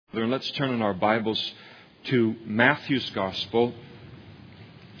And let's turn in our Bibles to Matthew's Gospel,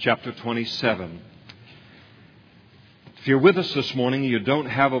 chapter 27. If you're with us this morning and you don't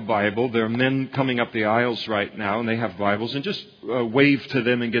have a Bible, there are men coming up the aisles right now and they have Bibles, and just wave to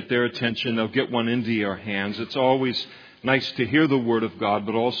them and get their attention. They'll get one into your hands. It's always nice to hear the Word of God,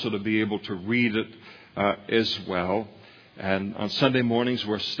 but also to be able to read it as well. And on Sunday mornings,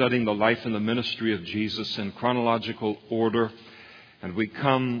 we're studying the life and the ministry of Jesus in chronological order. And we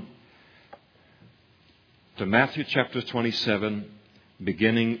come to Matthew chapter 27,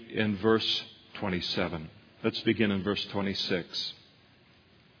 beginning in verse 27. Let's begin in verse 26.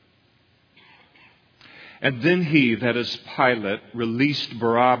 And then he, that is Pilate, released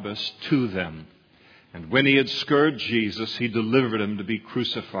Barabbas to them. And when he had scourged Jesus, he delivered him to be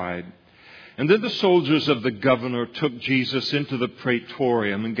crucified. And then the soldiers of the governor took Jesus into the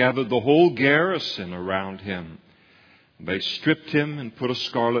praetorium and gathered the whole garrison around him. They stripped him and put a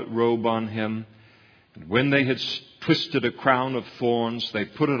scarlet robe on him. And when they had twisted a crown of thorns, they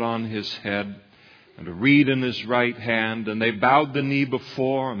put it on his head and a reed in his right hand. And they bowed the knee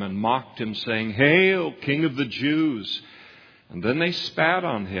before him and mocked him, saying, "Hail, King of the Jews!" And then they spat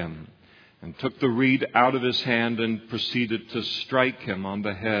on him and took the reed out of his hand and proceeded to strike him on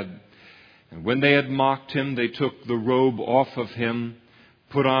the head. And when they had mocked him, they took the robe off of him,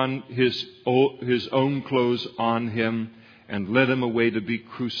 put on his own clothes on him, and led him away to be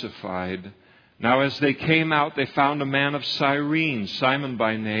crucified. Now as they came out, they found a man of Cyrene, Simon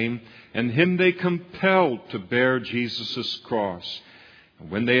by name, and him they compelled to bear Jesus' cross. And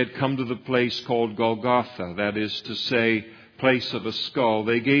when they had come to the place called Golgotha, that is to say, place of a skull,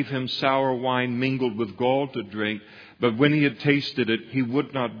 they gave him sour wine mingled with gall to drink, but when he had tasted it, he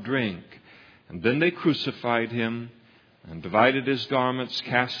would not drink. And then they crucified him and divided his garments,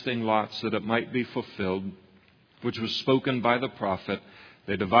 casting lots that it might be fulfilled, which was spoken by the prophet.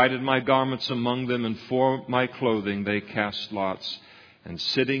 They divided my garments among them, and for my clothing they cast lots. And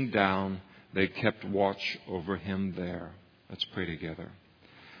sitting down, they kept watch over him there. Let's pray together.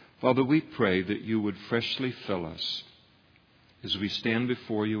 Father, we pray that you would freshly fill us as we stand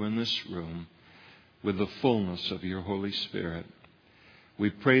before you in this room with the fullness of your Holy Spirit. We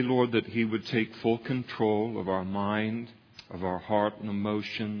pray, Lord, that he would take full control of our mind, of our heart and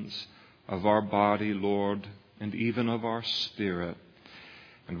emotions, of our body, Lord, and even of our spirit.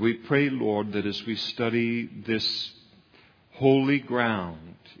 And we pray, Lord, that as we study this holy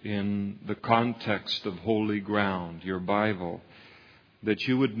ground in the context of holy ground, your Bible, that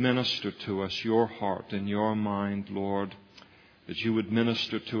you would minister to us your heart and your mind, Lord, that you would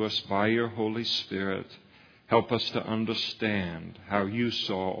minister to us by your Holy Spirit. Help us to understand how you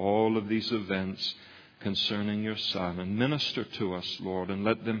saw all of these events concerning your Son. And minister to us, Lord, and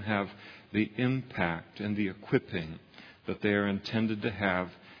let them have the impact and the equipping that they are intended to have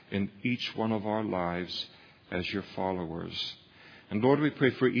in each one of our lives as your followers. And Lord, we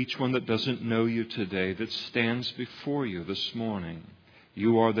pray for each one that doesn't know you today, that stands before you this morning.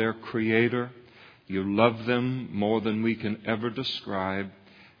 You are their Creator. You love them more than we can ever describe.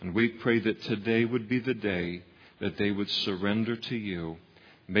 And we pray that today would be the day that they would surrender to you,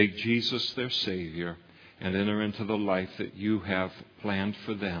 make Jesus their Savior, and enter into the life that you have planned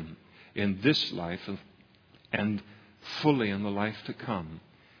for them in this life and fully in the life to come.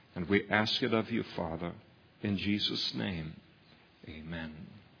 And we ask it of you, Father, in Jesus' name. Amen.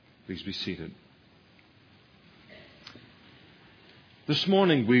 Please be seated. This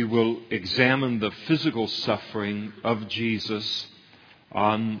morning we will examine the physical suffering of Jesus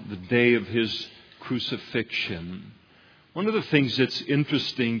on the day of his crucifixion. One of the things that's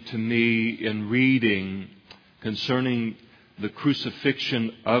interesting to me in reading concerning the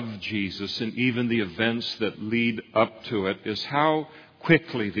crucifixion of Jesus and even the events that lead up to it is how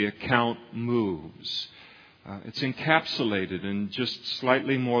quickly the account moves. It's encapsulated in just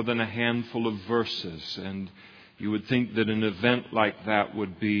slightly more than a handful of verses, and you would think that an event like that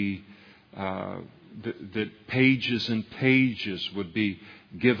would be that pages and pages would be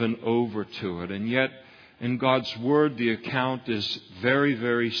given over to it. And yet, in God's Word, the account is very,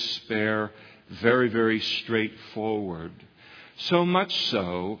 very spare, very, very straightforward. So much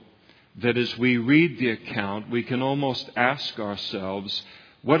so that as we read the account, we can almost ask ourselves,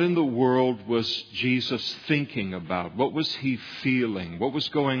 what in the world was Jesus thinking about? What was he feeling? What was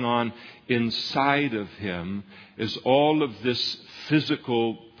going on inside of him as all of this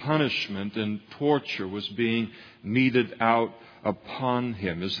physical punishment and torture was being meted out upon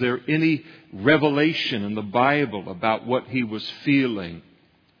him? Is there any revelation in the Bible about what he was feeling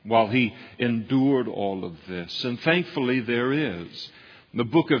while he endured all of this? And thankfully there is. The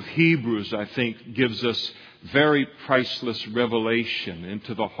book of Hebrews, I think, gives us very priceless revelation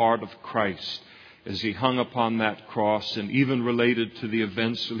into the heart of Christ as he hung upon that cross, and even related to the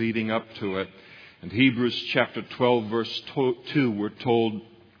events leading up to it. In Hebrews chapter 12, verse 2, we're told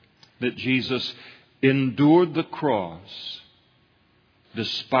that Jesus endured the cross,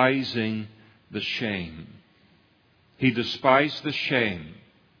 despising the shame. He despised the shame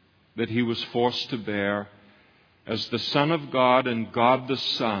that he was forced to bear as the Son of God and God the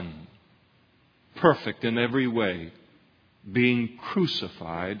Son, perfect in every way, being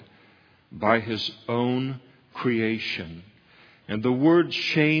crucified by his own creation. And the word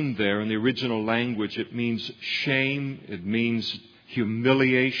shame there in the original language, it means shame, it means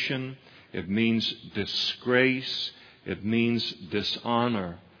humiliation, it means disgrace, it means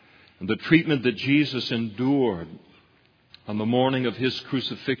dishonor. And the treatment that Jesus endured on the morning of his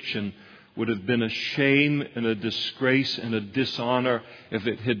crucifixion would have been a shame and a disgrace and a dishonor if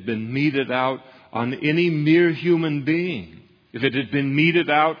it had been meted out on any mere human being, if it had been meted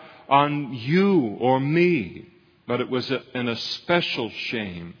out on you or me. But it was an especial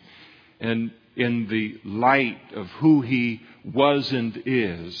shame, and in the light of who he was and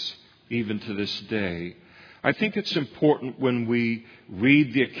is, even to this day. I think it's important when we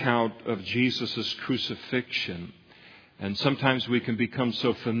read the account of Jesus' crucifixion, and sometimes we can become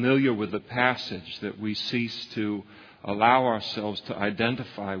so familiar with the passage that we cease to allow ourselves to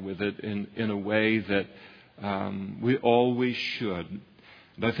identify with it in a way that we always should.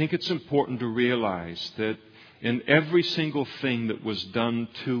 And I think it's important to realize that in every single thing that was done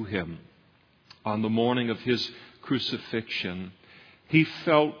to him on the morning of his crucifixion, he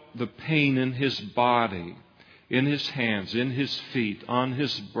felt the pain in his body, in his hands, in his feet, on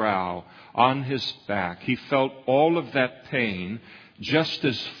his brow, on his back. He felt all of that pain just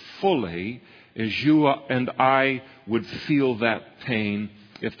as fully as you and I would feel that pain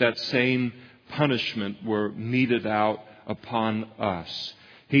if that same punishment were meted out upon us.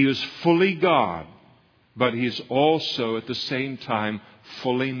 He is fully God, but he's also at the same time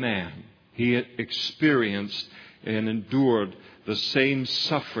fully man. He experienced and endured the same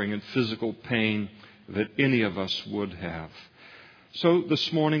suffering and physical pain that any of us would have. So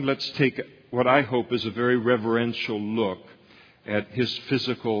this morning, let's take what I hope is a very reverential look at his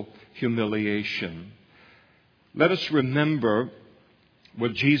physical humiliation. Let us remember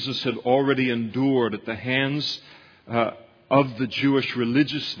what Jesus had already endured at the hands of the Jewish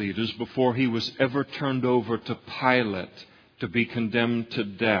religious leaders before he was ever turned over to Pilate to be condemned to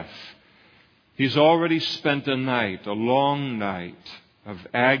death. He's already spent a night, a long night of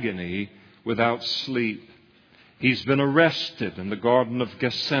agony without sleep. He's been arrested in the Garden of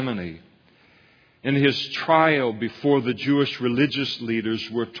Gethsemane. In his trial before the Jewish religious leaders,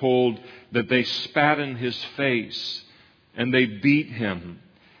 we're told that they spat in his face and they beat him.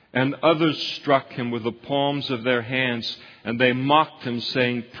 And others struck him with the palms of their hands, and they mocked him,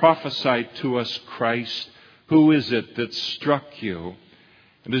 saying, "Prophesy to us, Christ, who is it that struck you?"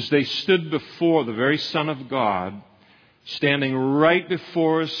 And as they stood before the very Son of God, standing right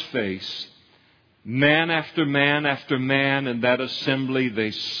before his face, man after man after man in that assembly,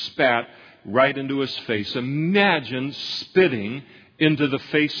 they spat right into his face. Imagine spitting into the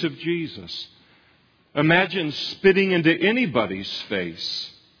face of Jesus. Imagine spitting into anybody's face.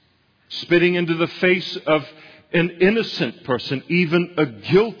 Spitting into the face of an innocent person, even a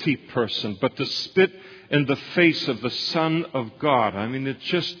guilty person, but to spit in the face of the Son of God. I mean, it's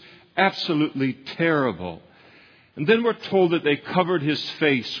just absolutely terrible. And then we're told that they covered his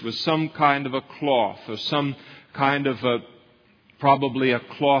face with some kind of a cloth or some kind of probably a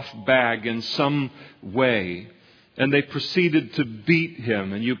cloth bag in some way. And they proceeded to beat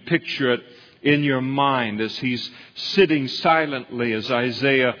him. And you picture it in your mind as he's sitting silently, as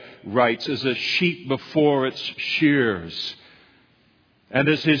Isaiah writes, as a sheep before its shears. And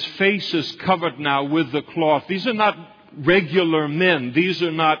as his face is covered now with the cloth, these are not regular men. These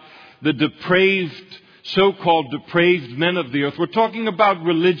are not the depraved, so-called depraved men of the earth. We're talking about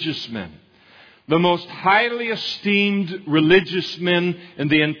religious men. The most highly esteemed religious men in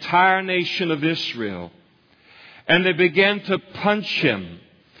the entire nation of Israel. And they began to punch him.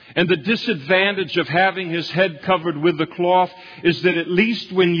 And the disadvantage of having his head covered with the cloth is that at least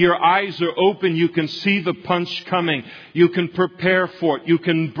when your eyes are open, you can see the punch coming. You can prepare for it. You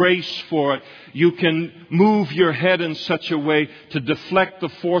can brace for it. You can move your head in such a way to deflect the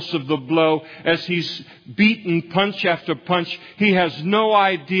force of the blow. As he's beaten punch after punch, he has no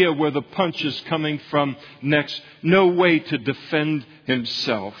idea where the punch is coming from next. No way to defend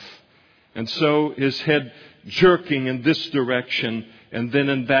himself. And so his head jerking in this direction and then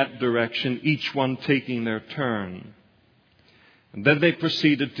in that direction, each one taking their turn. And then they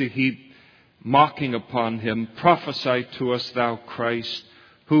proceeded to heap mocking upon him. Prophesy to us, thou Christ,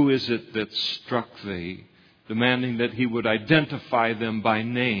 who is it that struck thee? Demanding that he would identify them by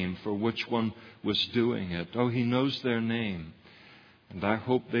name for which one was doing it. Oh, he knows their name. And I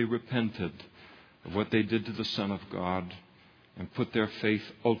hope they repented of what they did to the Son of God and put their faith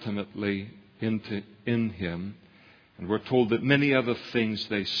ultimately in him. And we're told that many other things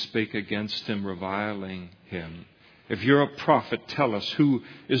they spake against him, reviling him. If you're a prophet, tell us, who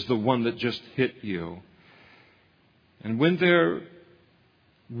is the one that just hit you? And when their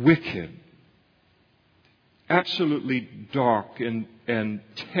wicked, absolutely dark and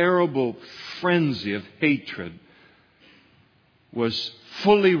terrible frenzy of hatred was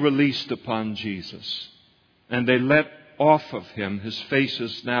fully released upon Jesus, and they let off of him, his face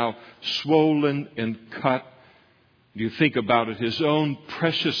is now swollen and cut. You think about it, his own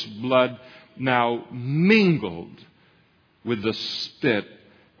precious blood now mingled with the spit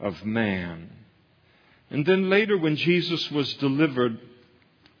of man. And then later, when Jesus was delivered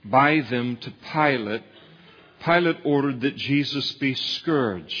by them to Pilate, Pilate ordered that Jesus be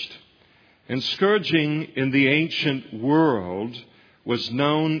scourged. And scourging in the ancient world was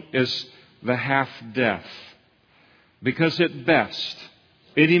known as the half-death. Because at best,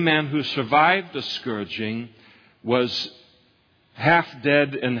 any man who survived a scourging was half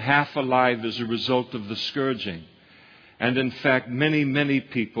dead and half alive as a result of the scourging. And in fact, many, many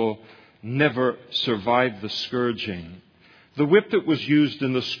people never survived the scourging. The whip that was used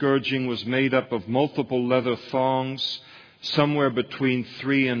in the scourging was made up of multiple leather thongs, somewhere between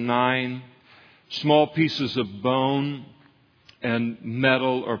 3 and 9, small pieces of bone and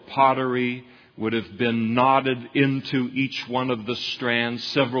metal or pottery would have been knotted into each one of the strands,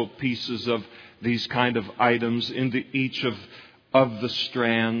 several pieces of these kind of items into each of the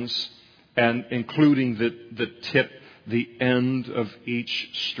strands, and including the tip, the end of each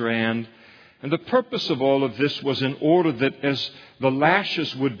strand. And the purpose of all of this was in order that as the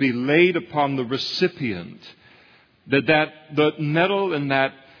lashes would be laid upon the recipient, that the metal and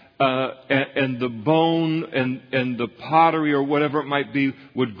that and the bone and the pottery or whatever it might be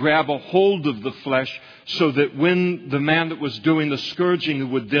would grab a hold of the flesh, so that when the man that was doing the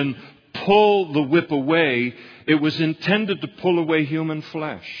scourging would then pull the whip away, it was intended to pull away human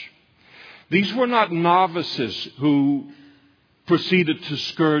flesh. These were not novices who proceeded to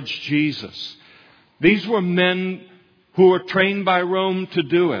scourge Jesus. These were men who were trained by Rome to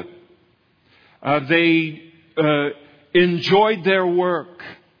do it. They enjoyed their work,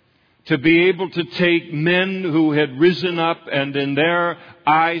 to be able to take men who had risen up and in their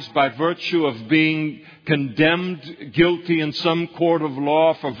eyes, by virtue of being condemned guilty in some court of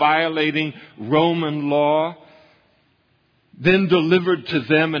law for violating Roman law, then delivered to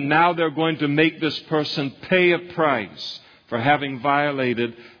them, and now they're going to make this person pay a price for having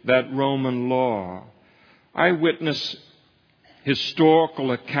violated that Roman law. Eyewitness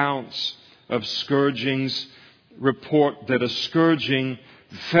historical accounts of scourgings report that a scourging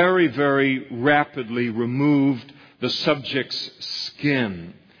very, very rapidly removed the subject's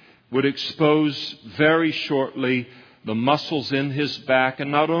skin, would expose very shortly the muscles in his back,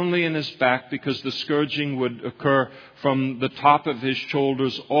 and not only in his back, because the scourging would occur from the top of his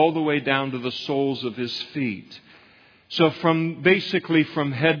shoulders all the way down to the soles of his feet. So basically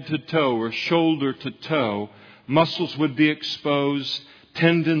from head to toe or shoulder to toe, muscles would be exposed,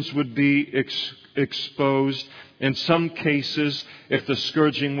 tendons would be exposed. In some cases, if the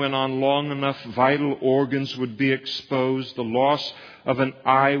scourging went on long enough, vital organs would be exposed. The loss of an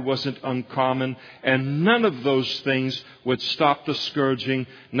eye wasn't uncommon, and none of those things would stop the scourging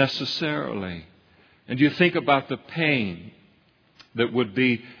necessarily. And you think about the pain that would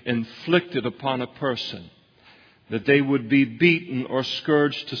be inflicted upon a person, that they would be beaten or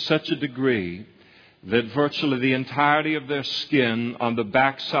scourged to such a degree that virtually the entirety of their skin on the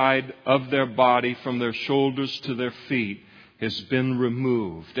backside of their body, from their shoulders to their feet, has been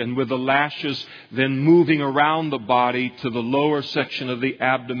removed. And with the lashes then moving around the body to the lower section of the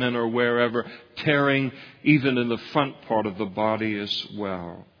abdomen or wherever, tearing even in the front part of the body as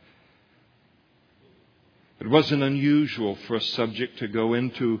well. It wasn't unusual for a subject to go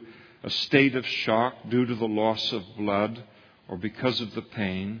into a state of shock due to the loss of blood or because of the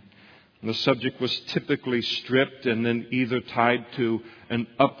pain. The subject was typically stripped and then either tied to an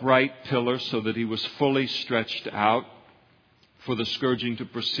upright pillar so that he was fully stretched out for the scourging to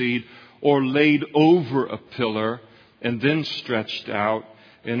proceed, or laid over a pillar and then stretched out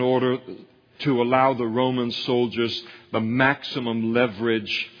in order to allow the Roman soldiers the maximum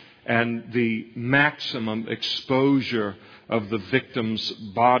leverage and the maximum exposure of the victim's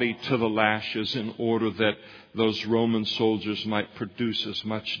body to the lashes, in order that those Roman soldiers might produce as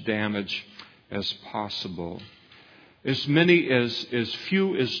much damage as possible. As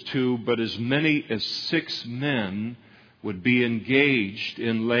few as 2, but as many as 6 men would be engaged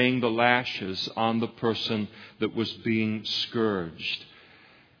in laying the lashes on the person that was being scourged.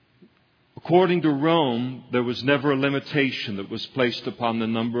 According to Rome, there was never a limitation that was placed upon the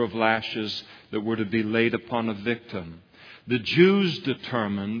number of lashes that were to be laid upon a victim. The Jews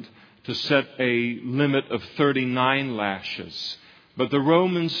determined to set a limit of 39 lashes, but the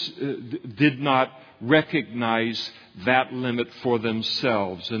Romans did not recognize that limit for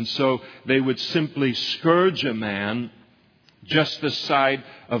themselves. And so they would simply scourge a man just this side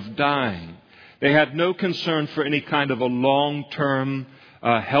of dying. They had no concern for any kind of a long-term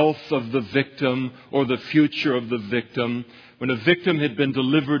health of the victim or the future of the victim. When a victim had been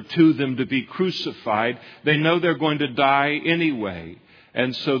delivered to them to be crucified, they know they're going to die anyway.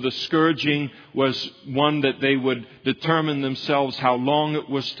 And so the scourging was one that they would determine themselves how long it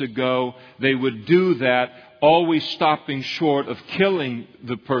was to go. They would do that, always stopping short of killing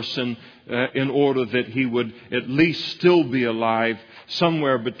the person in order that he would at least still be alive,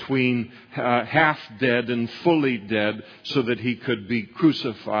 somewhere between half dead and fully dead, so that he could be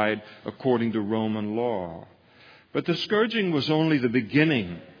crucified according to Roman law. But the scourging was only the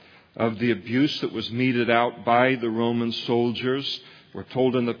beginning of the abuse that was meted out by the Roman soldiers. We're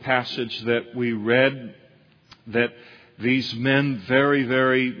told in the passage that we read that these men, very,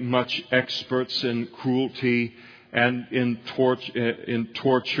 very much experts in cruelty and in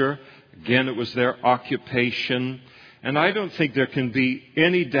torture. Again, it was their occupation. And I don't think there can be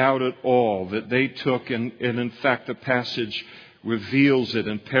any doubt at all that they took, and in fact the passage reveals it,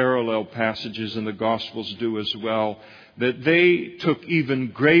 and parallel passages in the Gospels do as well, that they took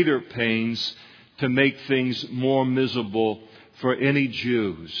even greater pains to make things more miserable for any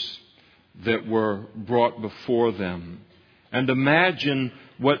Jews that were brought before them. And imagine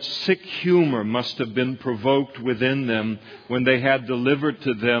what sick humor must have been provoked within them when they had delivered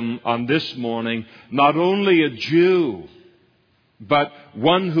to them on this morning not only a Jew, but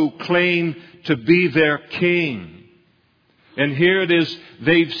one who claimed to be their king. And here it is,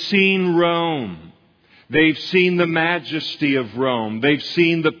 they've seen Rome. They've seen the majesty of Rome. They've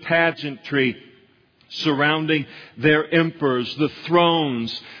seen the pageantry surrounding their emperors, the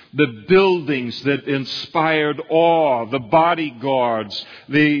thrones, the buildings that inspired awe, the bodyguards,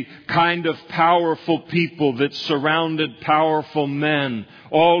 the kind of powerful people that surrounded powerful men,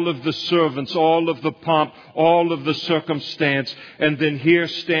 all of the servants, all of the pomp, all of the circumstance. And then here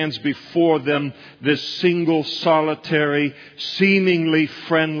stands before them this single, solitary, seemingly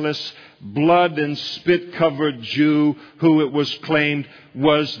friendless, blood and spit-covered Jew who it was claimed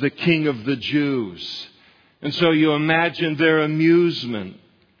was the King of the Jews. And so you imagine their amusement.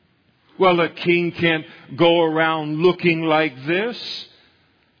 Well, a king can't go around looking like this.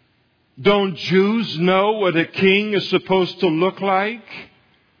 Don't Jews know what a king is supposed to look like?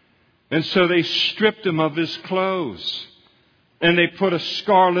 And so they stripped him of his clothes. And they put a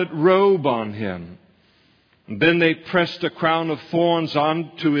scarlet robe on him. And then they pressed a crown of thorns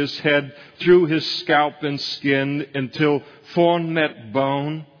onto his head, through his scalp and skin, until thorn met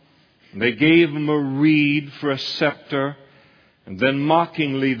bone. And they gave him a reed for a scepter. And then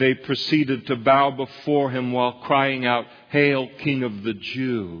mockingly they proceeded to bow before him while crying out, "Hail, King of the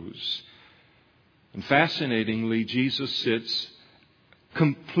Jews." And fascinatingly, Jesus sits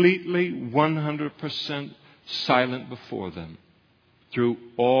completely 100% silent before them through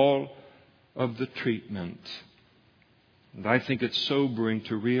all of the treatment. And I think it's sobering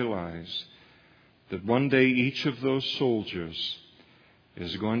to realize that one day each of those soldiers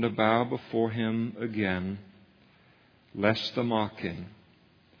is going to bow before him again, lest the mocking.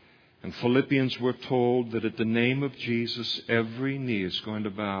 In Philippians we're told that at the name of Jesus every knee is going to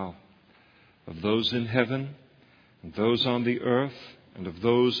bow, of those in heaven and those on the earth and of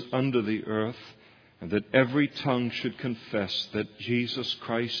those under the earth, and that every tongue should confess that Jesus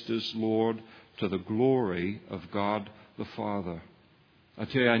Christ is Lord, to the glory of God the Father. I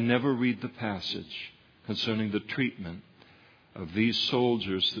tell you, I never read the passage concerning the treatment of these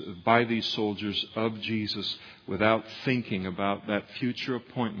soldiers, by these soldiers of Jesus, without thinking about that future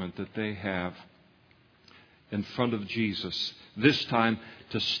appointment that they have in front of Jesus, this time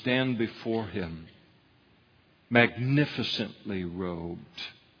to stand before him, magnificently robed,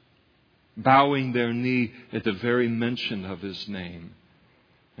 bowing their knee at the very mention of his name,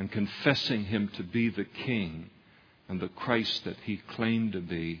 and confessing him to be the King and the Christ that he claimed to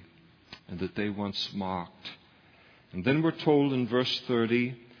be and that they once mocked. And then we're told in verse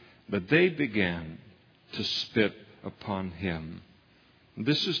 30 that they began to spit upon him.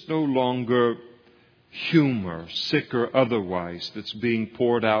 This is no longer humor, sick or otherwise, that's being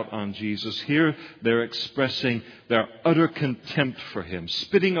poured out on Jesus. Here they're expressing their utter contempt for him.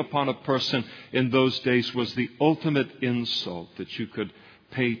 Spitting upon a person in those days was the ultimate insult that you could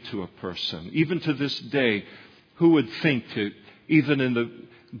pay to a person. Even to this day, who would think to, even in the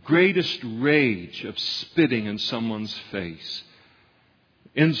greatest rage of spitting in someone's face,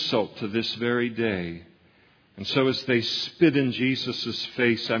 insult to this very day. And so as they spit in Jesus'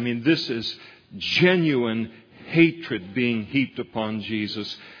 face, this is genuine hatred being heaped upon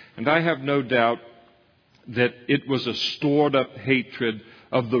Jesus. And I have no doubt that it was a stored up hatred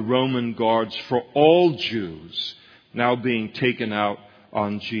of the Roman guards for all Jews now being taken out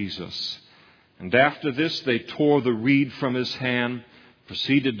on Jesus. And after this, they tore the reed from his hand,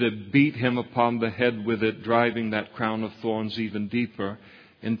 proceeded to beat him upon the head with it, driving that crown of thorns even deeper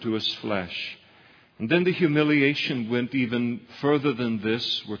into his flesh. And then the humiliation went even further than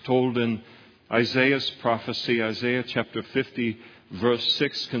this. We're told in Isaiah's prophecy, Isaiah chapter 50, verse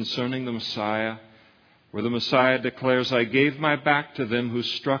 6, concerning the Messiah, where the Messiah declares, I gave my back to them who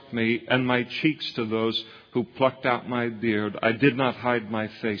struck me, and my cheeks to those who plucked out my beard. I did not hide my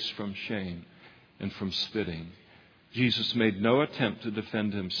face from shame and from spitting. Jesus made no attempt to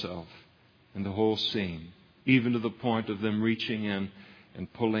defend himself in the whole scene, even to the point of them reaching in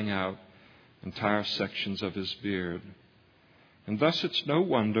and pulling out entire sections of his beard. And thus it's no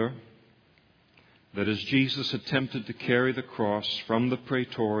wonder that as Jesus attempted to carry the cross from the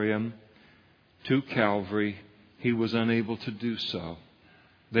praetorium to Calvary, he was unable to do so.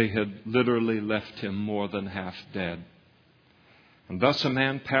 They had literally left him more than half dead. And thus a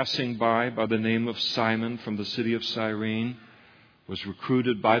man passing by the name of Simon from the city of Cyrene was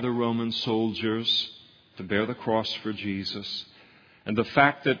recruited by the Roman soldiers to bear the cross for Jesus. And the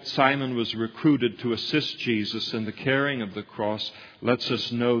fact that Simon was recruited to assist Jesus in the carrying of the cross lets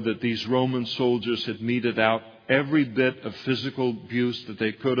us know that these Roman soldiers had meted out every bit of physical abuse that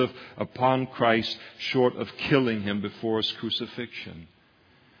they could have upon Christ, short of killing him before his crucifixion.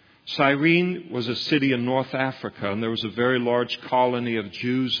 Cyrene was a city in North Africa, and there was a very large colony of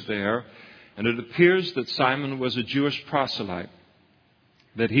Jews there. And it appears that Simon was a Jewish proselyte,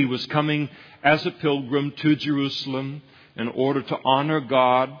 that he was coming as a pilgrim to Jerusalem in order to honor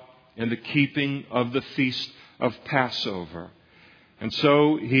God in the keeping of the feast of Passover. And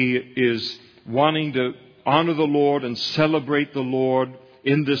so he is wanting to honor the Lord and celebrate the Lord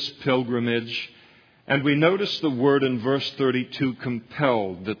in this pilgrimage. And we notice the word in verse 32,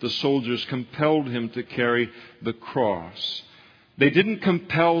 compelled, that the soldiers compelled him to carry the cross. They didn't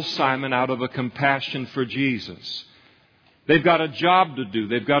compel Simon out of a compassion for Jesus. They've got a job to do.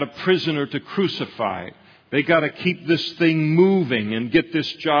 They've got a prisoner to crucify. They got to keep this thing moving and get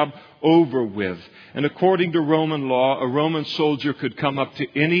this job over with. And according to Roman law, a Roman soldier could come up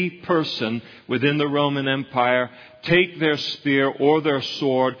to any person within the Roman Empire, take their spear or their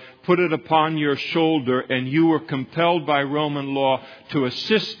sword, put it upon your shoulder, and you were compelled by Roman law to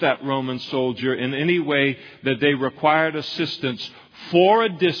assist that Roman soldier in any way that they required assistance for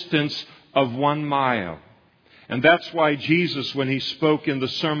a distance of 1 mile. And that's why Jesus, when he spoke in the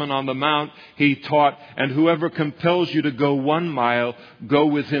Sermon on the Mount, he taught, and whoever compels you to go 1 mile, go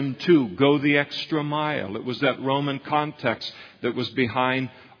with him too. Go the extra mile. It was that Roman context that was behind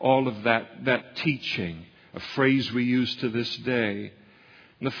all of that teaching, a phrase we use to this day.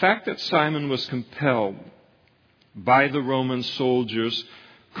 And the fact that Simon was compelled by the Roman soldiers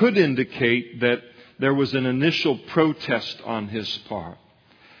could indicate that there was an initial protest on his part.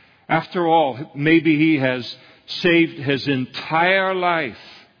 After all, maybe he has saved his entire life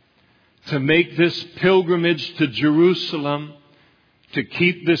to make this pilgrimage to Jerusalem, to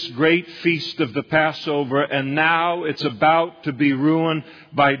keep this great feast of the Passover, and now it's about to be ruined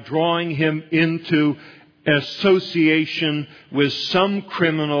by drawing him into association with some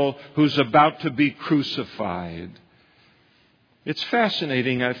criminal who's about to be crucified. It's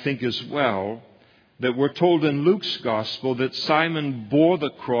fascinating, I think, as well, that we're told in Luke's Gospel that Simon bore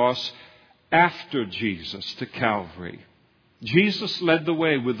the cross after Jesus to Calvary. Jesus led the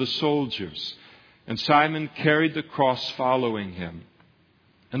way with the soldiers, and Simon carried the cross following him.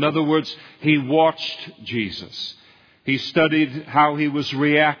 In other words, he watched Jesus. He studied how he was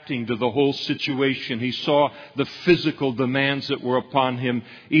reacting to the whole situation. He saw the physical demands that were upon him,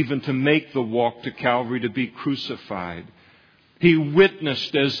 even to make the walk to Calvary to be crucified. He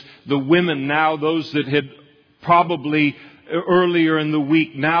witnessed as the women, now those that had probably earlier in the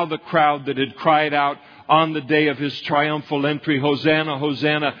week, now the crowd that had cried out on the day of his triumphal entry, Hosanna,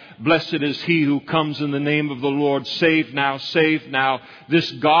 Hosanna, blessed is he who comes in the name of the Lord, save now, save now.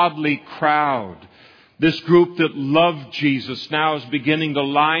 This godly crowd This group that loved Jesus now is beginning to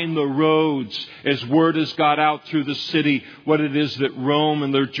line the roads as word has got out through the city what it is that Rome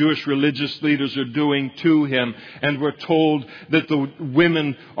and their Jewish religious leaders are doing to him. And we're told that the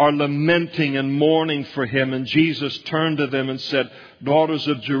women are lamenting and mourning for him. And Jesus turned to them and said, "Daughters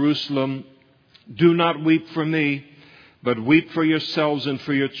of Jerusalem, do not weep for me, but weep for yourselves and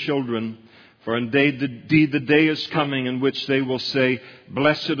for your children. For indeed the day is coming in which they will say,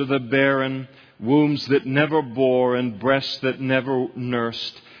 'Blessed are the barren, wombs that never bore, and breasts that never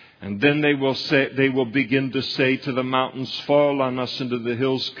nursed.' And then they will begin to say to the mountains, 'Fall on us,' and to the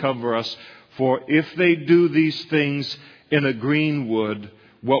hills, 'Cover us.' For if they do these things in a green wood,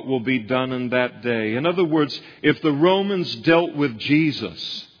 what will be done in that day?" In other words, if the Romans dealt with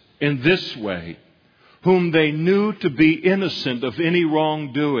Jesus in this way, whom they knew to be innocent of any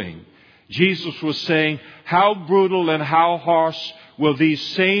wrongdoing, Jesus was saying, how brutal and how harsh will these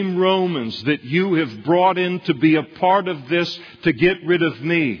same Romans that you have brought in to be a part of this to get rid of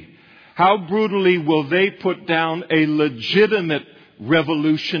me, how brutally will they put down a legitimate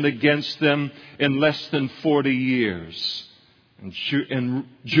revolution against them in less than 40 years? And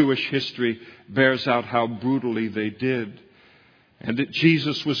Jewish history bears out how brutally they did. And that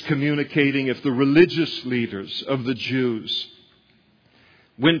Jesus was communicating, if the religious leaders of the Jews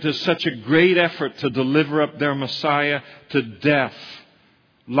went to such a great effort to deliver up their Messiah to death,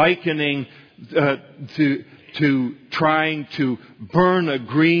 likening to trying to burn a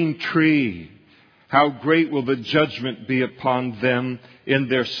green tree, how great will the judgment be upon them in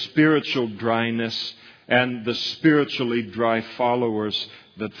their spiritual dryness and the spiritually dry followers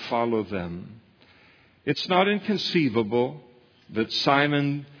that follow them. It's not inconceivable that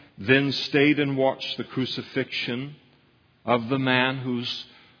Simon then stayed and watched the crucifixion of the man whose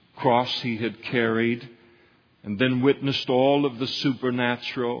cross he had carried, and then witnessed all of the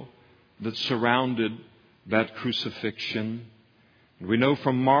supernatural that surrounded that crucifixion. We know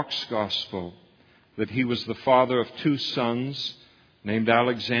from Mark's Gospel that he was the father of 2 sons named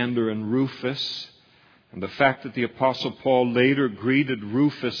Alexander and Rufus. And the fact that the Apostle Paul later greeted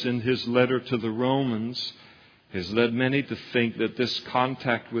Rufus in his letter to the Romans has led many to think that this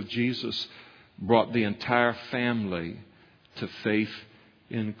contact with Jesus brought the entire family to faith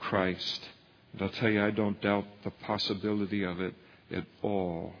in Christ. And I'll tell you, I don't doubt the possibility of it at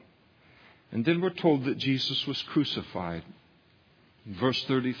all. And then we're told that Jesus was crucified. In verse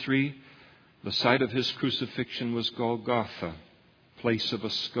 33, the site of his crucifixion was Golgotha, place of a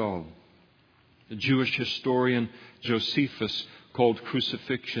skull. The Jewish historian Josephus called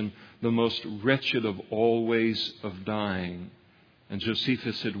crucifixion the most wretched of all ways of dying. And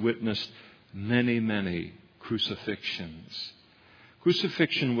Josephus had witnessed many, many crucifixions.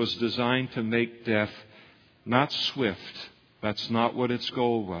 Crucifixion was designed to make death not swift. That's not what its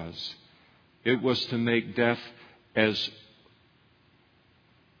goal was. It was to make death as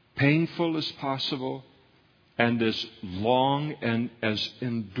painful as possible and as long and as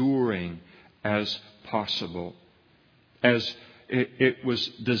enduring as possible. As it was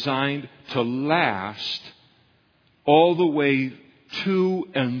designed to last all the way to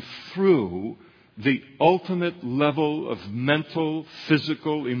and through the ultimate level of mental,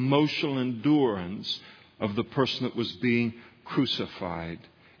 physical, emotional endurance of the person that was being crucified.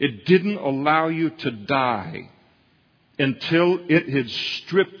 It didn't allow you to die until it had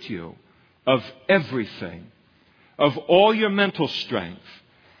stripped you of everything, of all your mental strength,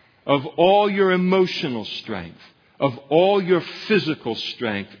 of all your emotional strength, of all your physical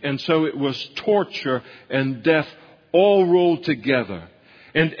strength. And so it was torture and death all rolled together.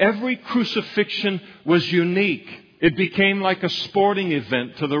 And every crucifixion was unique. It became like a sporting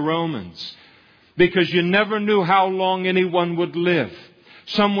event to the Romans, because you never knew how long anyone would live.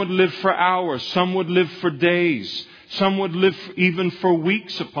 Some would live for hours. Some would live for days. Some would live even for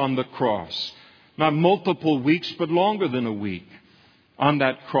weeks upon the cross. Not multiple weeks, but longer than a week on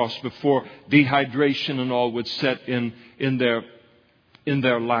that cross before dehydration and all would set in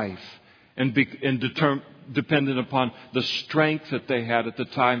their life. And dependent upon the strength that they had at the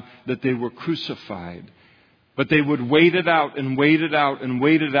time that they were crucified. But they would wait it out and wait it out and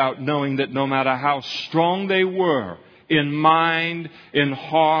wait it out, knowing that no matter how strong they were in mind, in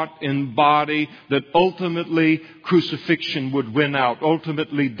heart, in body, that ultimately crucifixion would win out.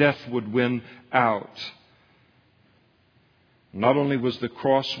 Ultimately death would win out. Not only was the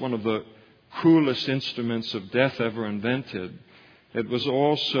cross one of the cruelest instruments of death ever invented, it was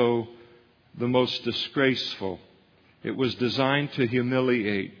also the most disgraceful. It was designed to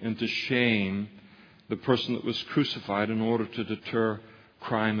humiliate and to shame the person that was crucified in order to deter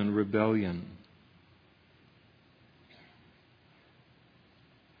crime and rebellion.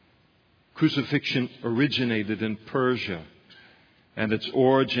 Crucifixion originated in Persia, and its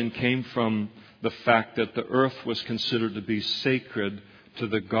origin came from the fact that the earth was considered to be sacred to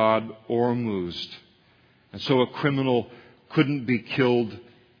the god Ormuzd. And so a criminal couldn't be killed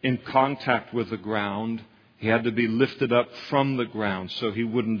in contact with the ground. He had to be lifted up from the ground so he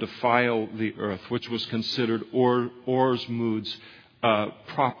wouldn't defile the earth, which was considered Ormuz's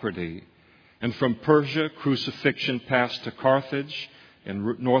property. And from Persia, crucifixion passed to Carthage.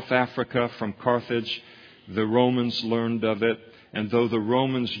 In North Africa, from Carthage, the Romans learned of it. And though the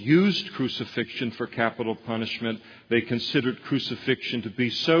Romans used crucifixion for capital punishment, they considered crucifixion to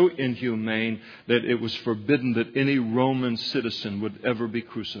be so inhumane that it was forbidden that any Roman citizen would ever be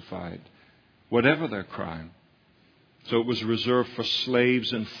crucified, whatever their crime. So it was reserved for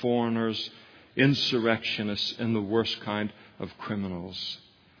slaves and foreigners, insurrectionists, and the worst kind of criminals.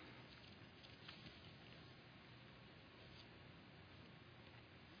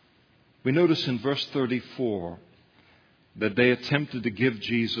 We notice in verse 34 that they attempted to give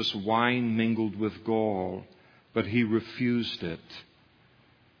Jesus wine mingled with gall, but he refused it.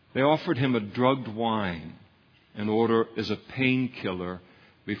 They offered him a drugged wine in order as a painkiller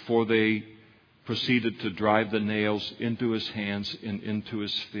before they proceeded to drive the nails into his hands and into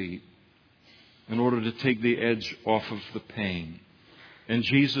his feet in order to take the edge off of the pain. And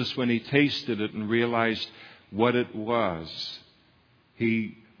Jesus, when he tasted it and realized what it was,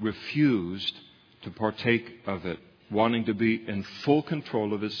 he refused to partake of it, wanting to be in full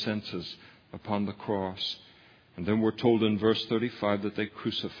control of his senses upon the cross. And then we're told in verse 35 that they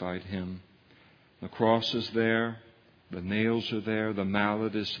crucified him. The cross is there, the nails are there, the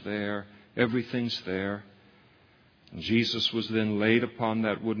mallet is there, everything's there. And Jesus was then laid upon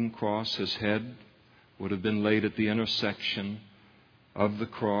that wooden cross. His head would have been laid at the intersection of the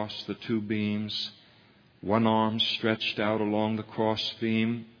cross, the two beams. One arm stretched out along the cross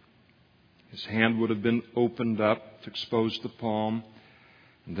beam. His hand would have been opened up to expose the palm.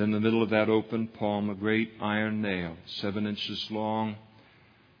 And then in the middle of that open palm, a great iron nail, 7 inches long,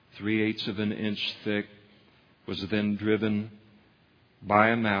 3/8 of an inch thick, was then driven by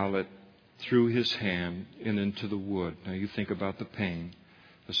a mallet through his hand and into the wood. Now you think about the pain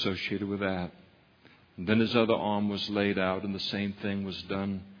associated with that. And then his other arm was laid out, and the same thing was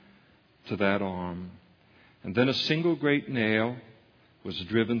done to that arm. And then a single great nail was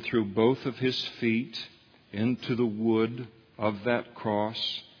driven through both of his feet into the wood of that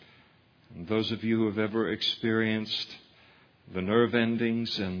cross. And those of you who have ever experienced the nerve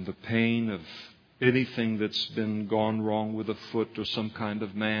endings and the pain of anything that's been gone wrong with a foot or some kind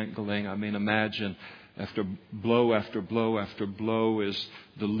of mangling, I mean, imagine after blow after blow after blow is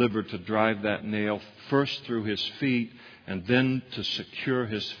delivered to drive that nail first through his feet and then to secure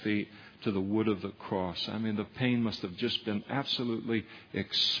his feet to the wood of the cross. I mean, the pain must have just been absolutely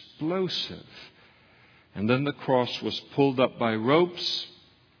explosive. And then the cross was pulled up by ropes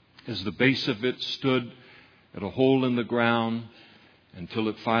as the base of it stood at a hole in the ground until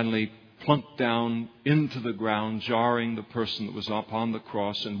it finally plunked down into the ground, jarring the person that was upon the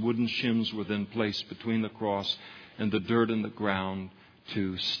cross, and wooden shims were then placed between the cross and the dirt in the ground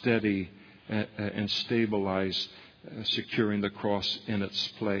to steady and stabilize, securing the cross in its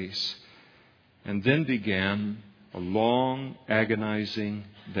place. And then began a long, agonizing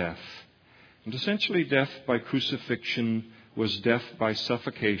death. And essentially death by crucifixion was death by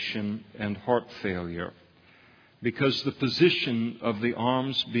suffocation and heart failure. Because the position of the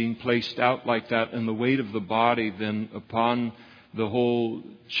arms being placed out like that and the weight of the body then upon the whole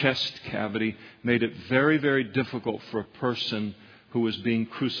chest cavity made it very, very difficult for a person who was being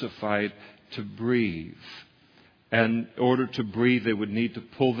crucified to breathe. And in order to breathe, they would need to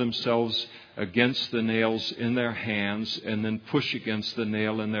pull themselves against the nails in their hands and then push against the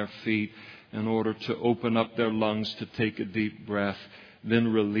nail in their feet in order to open up their lungs to take a deep breath, then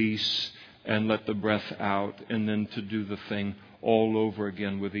release and let the breath out, and then to do the thing all over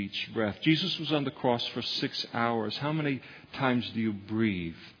again with each breath. Jesus was on the cross for 6 hours. How many times do you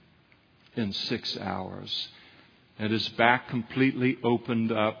breathe in 6 hours? And his back completely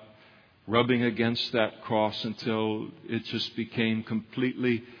opened up, rubbing against that cross until it just became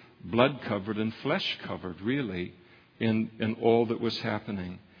completely blood-covered and flesh-covered, really, in all that was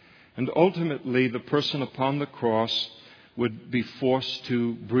happening. And ultimately, the person upon the cross would be forced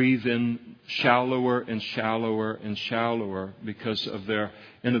to breathe in shallower and shallower and shallower because of their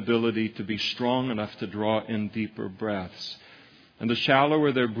inability to be strong enough to draw in deeper breaths. And the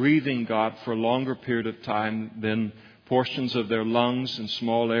shallower their breathing got for a longer period of time, then portions of their lungs and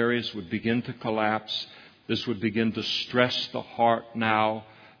small areas would begin to collapse. This would begin to stress the heart now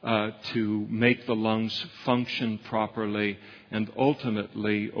to make the lungs function properly. And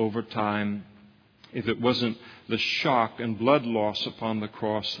ultimately, over time, if it wasn't the shock and blood loss upon the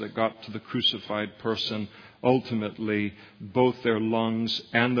cross that got to the crucified person, ultimately both their lungs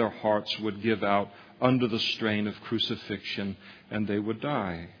and their hearts would give out under the strain of crucifixion, and they would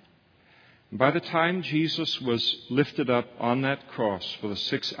die. By the time Jesus was lifted up on that cross for the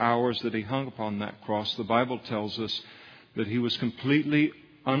 6 hours that he hung upon that cross, the Bible tells us that he was completely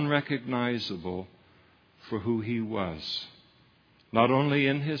unrecognizable for who he was. Not only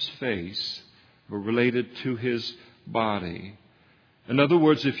in his face, but related to his body. In other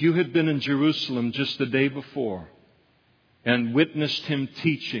words, if you had been in Jerusalem just the day before and witnessed him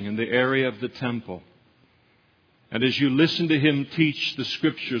teaching in the area of the temple, and as you listened to him teach the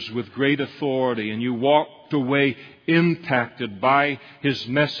Scriptures with great authority, and you walked away impacted by his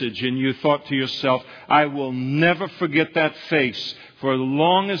message, and you thought to yourself, I will never forget that face. For as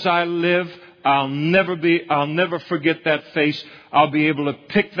long as I live, I'll never forget that face. I'll be able to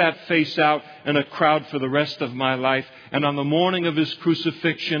pick that face out in a crowd for the rest of my life. And on the morning of his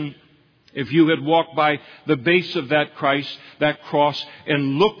crucifixion, if you had walked by the base of that cross,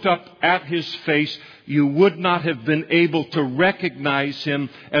 and looked up at his face, you would not have been able to recognize him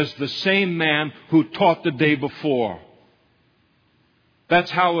as the same man who taught the day before.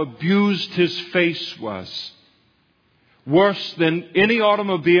 That's how abused his face was. Worse than any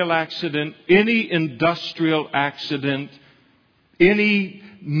automobile accident, any industrial accident, any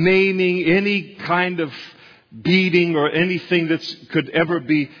maiming, any kind of beating or anything that could ever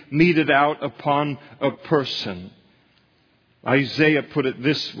be meted out upon a person. Isaiah put it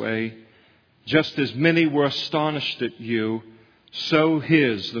this way: just as many were astonished at you, so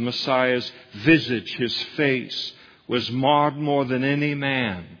the Messiah's visage, his face, was marred more than any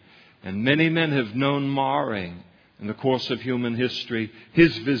man. And many men have known marring in the course of human history,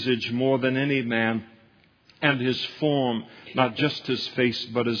 his visage more than any man, and his form, not just his face,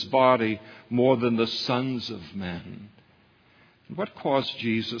 but his body, more than the sons of men. What caused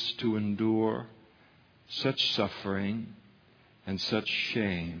Jesus to endure such suffering and such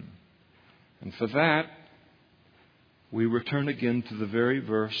shame? And for that, we return again to the very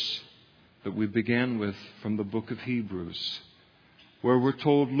verse that we began with from the book of Hebrews, where we're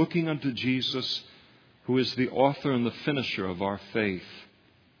told, looking unto Jesus, who is the author and the finisher of our faith,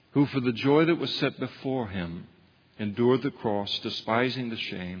 who for the joy that was set before him endured the cross, despising the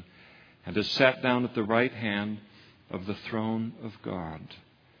shame, and has sat down at the right hand of the throne of God.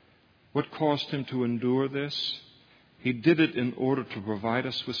 What caused him to endure this? He did it in order to provide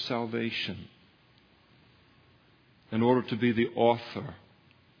us with salvation, in order to be the author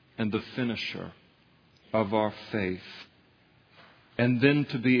and the finisher of our faith, and then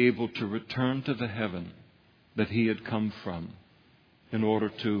to be able to return to the heaven that he had come from, in order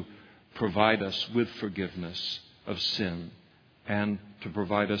to provide us with forgiveness of sin and to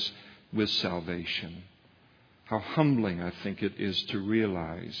provide us with salvation. How humbling I think it is to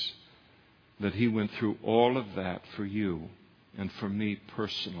realize that he went through all of that for you and for me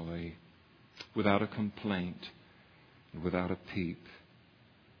personally, without a complaint and without a peep.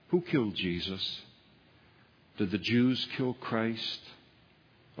 Who killed Jesus? Did the Jews kill Christ?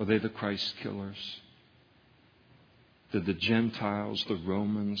 Are they the Christ killers? Did the Gentiles, the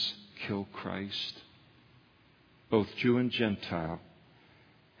Romans, kill Christ? Both Jew and Gentile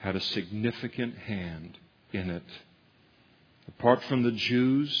had a significant hand in it. Apart from the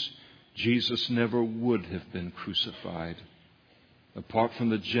Jews, Jesus never would have been crucified. Apart from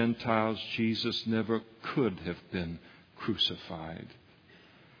the Gentiles, Jesus never could have been crucified.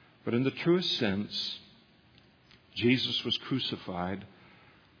 But in the truest sense, Jesus was crucified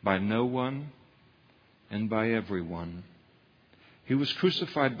by no one and by everyone. He was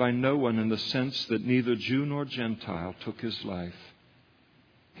crucified by no one in the sense that neither Jew nor Gentile took his life.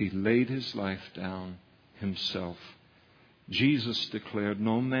 He laid his life down himself. Jesus declared,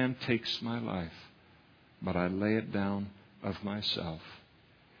 no man takes my life, but I lay it down of myself.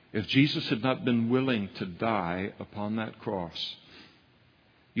 If Jesus had not been willing to die upon that cross,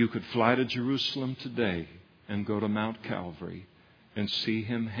 you could fly to Jerusalem today and go to Mount Calvary and see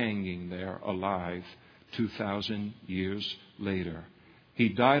him hanging there alive 2,000 years later. He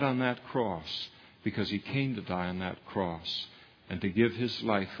died on that cross because he came to die on that cross and to give his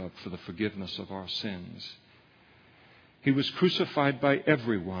life up for the forgiveness of our sins. He was crucified by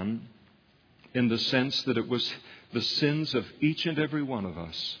everyone in the sense that it was the sins of each and every one of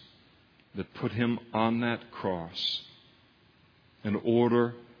us that put him on that cross in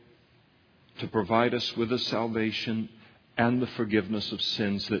order to provide us with the salvation and the forgiveness of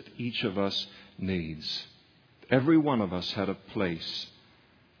sins that each of us needs. Every one of us had a place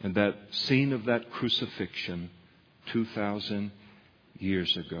and that scene of that crucifixion 2,000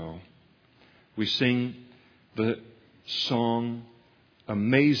 years ago. We sing the song,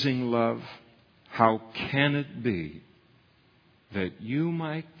 Amazing Love, how can it be that you,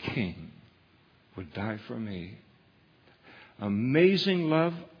 my King, would die for me? Amazing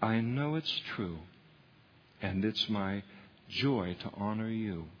love, I know it's true, and it's my joy to honor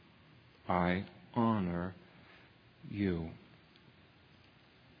you. I honor you.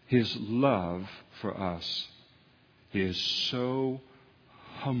 His love for us is so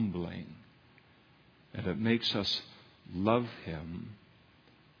humbling, and it makes us love Him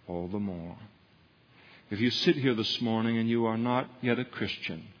all the more. If you sit here this morning and you are not yet a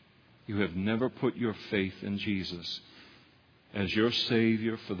Christian, you have never put your faith in Jesus as your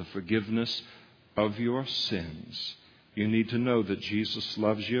Savior for the forgiveness of your sins, you need to know that Jesus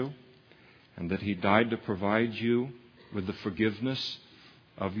loves you and that He died to provide you with the forgiveness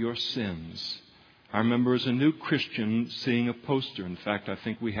of your sins. I remember as a new Christian seeing a poster. In fact, I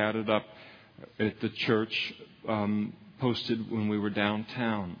think we had it up at the church, posted when we were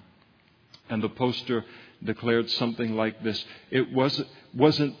downtown. And the poster declared something like this: it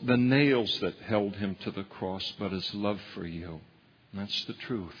wasn't the nails that held Him to the cross, but His love for you. And that's the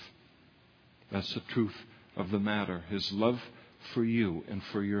truth. That's the truth of the matter. His love for you and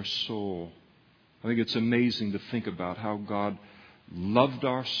for your soul. I think it's amazing to think about how God loved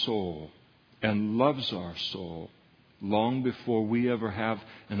our soul and loves our soul long before we ever have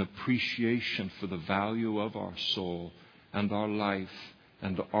an appreciation for the value of our soul and our life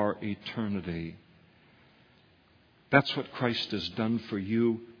and our eternity. That's what Christ has done for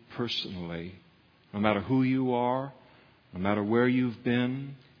you personally. No matter who you are, no matter where you've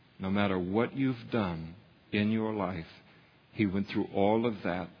been, no matter what you've done in your life, He went through all of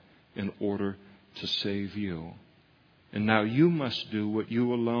that in order to save you. And now you must do what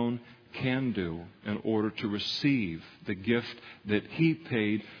you alone can do in order to receive the gift that He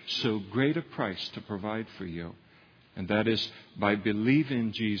paid so great a price to provide for you. And that is by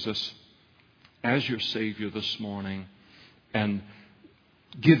believing Jesus as your Savior this morning and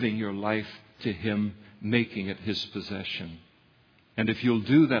giving your life to Him, making it His possession. And if you'll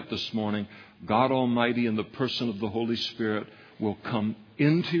do that this morning, God Almighty in the person of the Holy Spirit will come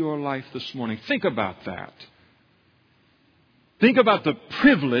into your life this morning. Think about that. Think about the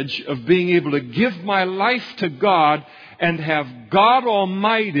privilege of being able to give my life to God and have God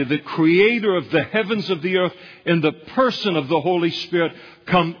Almighty, the Creator of the heavens of the earth, in the person of the Holy Spirit,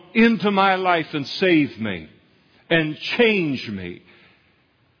 come into my life and save me and change me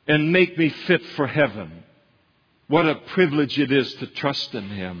and make me fit for heaven. What a privilege it is to trust in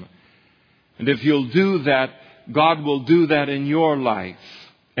Him. And if you'll do that, God will do that in your life,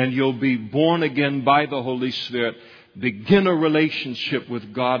 and you'll be born again by the Holy Spirit. Begin a relationship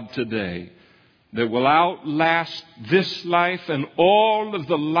with God today that will outlast this life and all of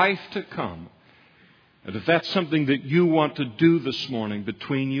the life to come. And if that's something that you want to do this morning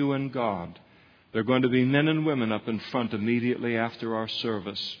between you and God, there are going to be men and women up in front immediately after our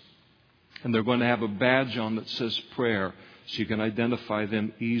service. And they're going to have a badge on that says prayer, so you can identify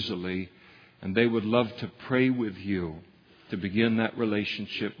them easily. And they would love to pray with you to begin that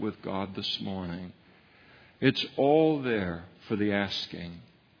relationship with God this morning. It's all there for the asking,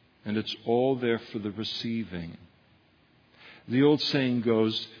 and it's all there for the receiving. The old saying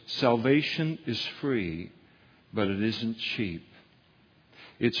goes, salvation is free, but it isn't cheap.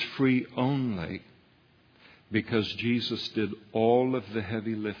 It's free only because Jesus did all of the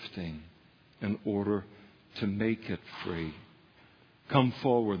heavy lifting in order to make it free. Come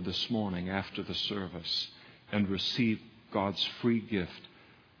forward this morning after the service and receive God's free gift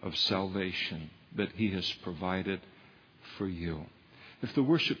of salvation that He has provided for you. If the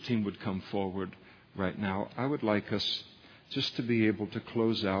worship team would come forward right now, I would like us just to be able to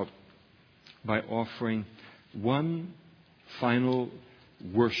close out by offering one final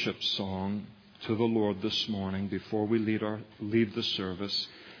worship song to the Lord this morning before we leave the service.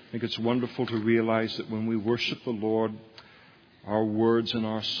 I think it's wonderful to realize that when we worship the Lord, our words and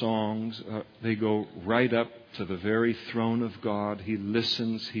our songs, they go right up to the very throne of God. He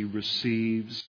listens, He receives.